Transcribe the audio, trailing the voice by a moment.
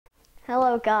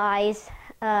Hello guys.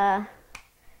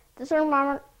 Just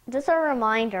a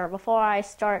reminder before I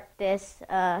start this.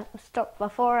 This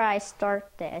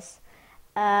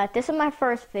is my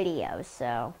first video,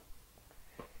 so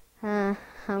I'm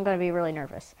gonna be really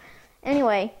nervous.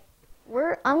 Anyway,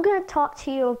 I'm gonna talk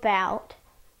to you about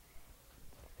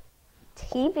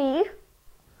TV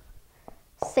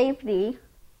safety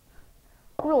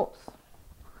rules.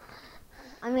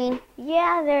 I mean,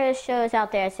 yeah, there's shows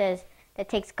out there that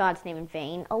takes God's name in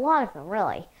vain. A lot of them,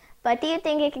 really. But do you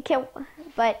think it can kill?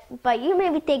 But you may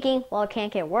be thinking, well, it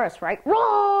can't get worse, right?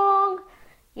 Wrong.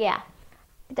 Yeah,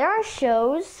 there are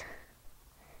shows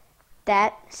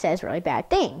that says really bad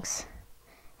things,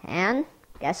 and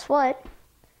guess what?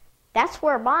 That's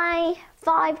where my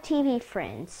 5 TV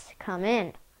friends come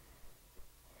in.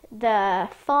 The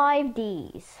 5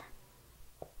 Ds.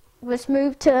 Let's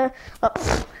move to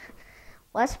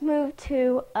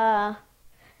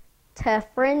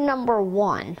friend number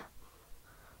 1.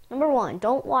 Number 1,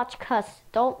 don't watch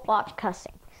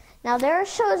cussing. Now there are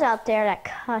shows out there that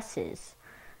cusses.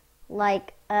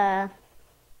 Like I'm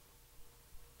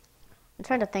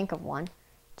trying to think of one.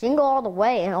 Jingle All the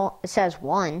Way, it says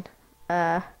 1.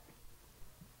 Yeah,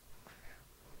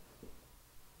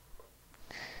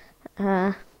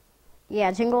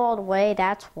 Jingle All the Way,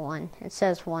 that's 1. It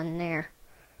says 1 there.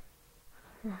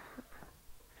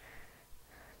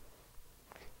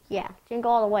 Yeah, Jingle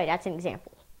All the Way, that's an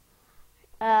example.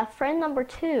 Friend number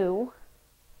 2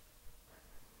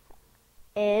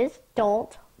 is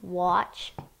don't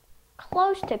watch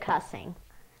close to cussing.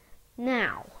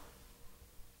 Now,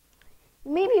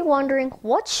 you may be wondering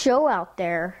what show out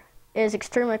there is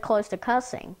extremely close to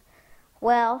cussing.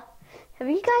 Well, have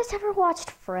you guys ever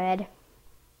watched Fred?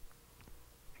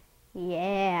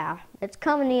 Yeah, it's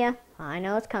coming to you. I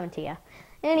know it's coming to you.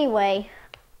 Anyway,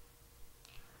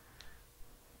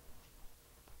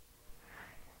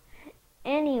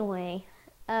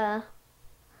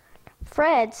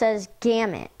 Fred says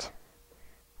gamut,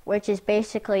 which is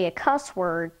basically a cuss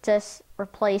word, just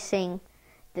replacing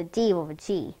the D with a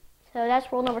G. So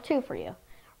that's rule number 2 for you.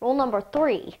 Rule number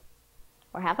 3,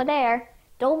 we're halfway there,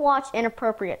 don't watch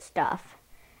inappropriate stuff.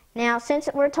 Now, since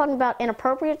we're talking about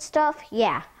inappropriate stuff,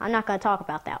 yeah, I'm not going to talk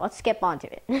about that. Let's skip on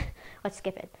to it. Let's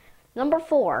skip it. Number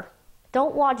 4,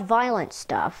 don't watch violent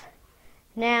stuff.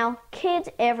 Now, kids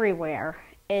everywhere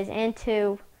is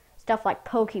into stuff like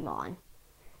Pokemon.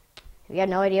 If you have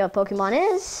no idea what Pokemon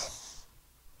is,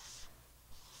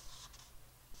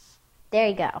 there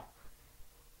you go.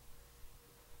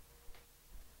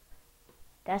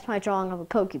 That's my drawing of a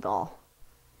Pokeball.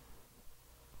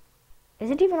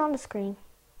 Is it even on the screen?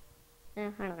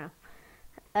 I don't know.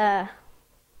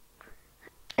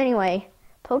 Anyway,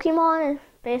 Pokemon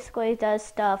basically does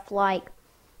stuff like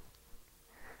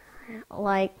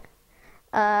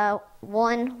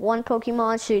one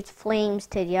Pokemon shoots flames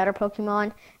to the other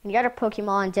Pokemon, and the other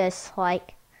Pokemon just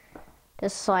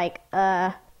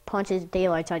punches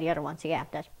daylights on the other one. So yeah,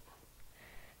 that's.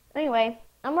 Anyway,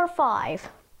 number 5,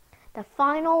 the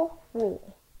final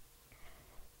rule.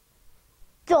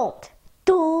 Don't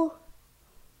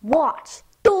watch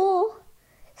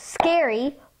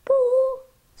scary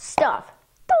stuff.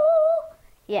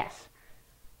 Yes.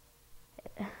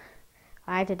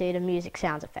 I had to do the music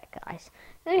sounds effect, guys.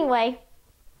 Anyway,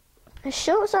 the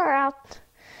shows are out.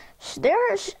 The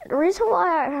reason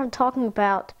why I'm talking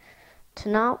about to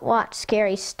not watch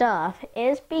scary stuff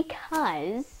is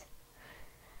because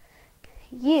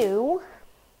you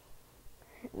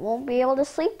won't be able to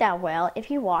sleep that well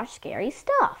if you watch scary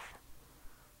stuff.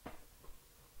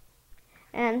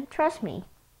 And trust me,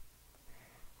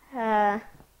 I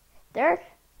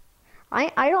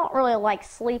don't really like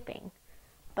sleeping.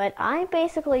 But I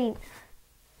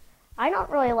don't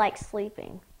really like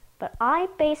sleeping, but I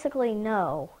basically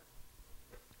know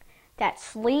that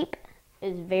sleep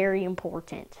is very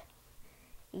important.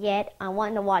 Yet, I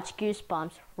want to watch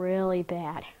Goosebumps really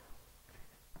bad.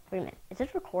 Wait a minute, is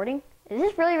this recording? Is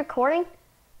this really recording?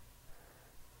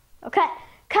 Okay,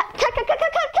 cut.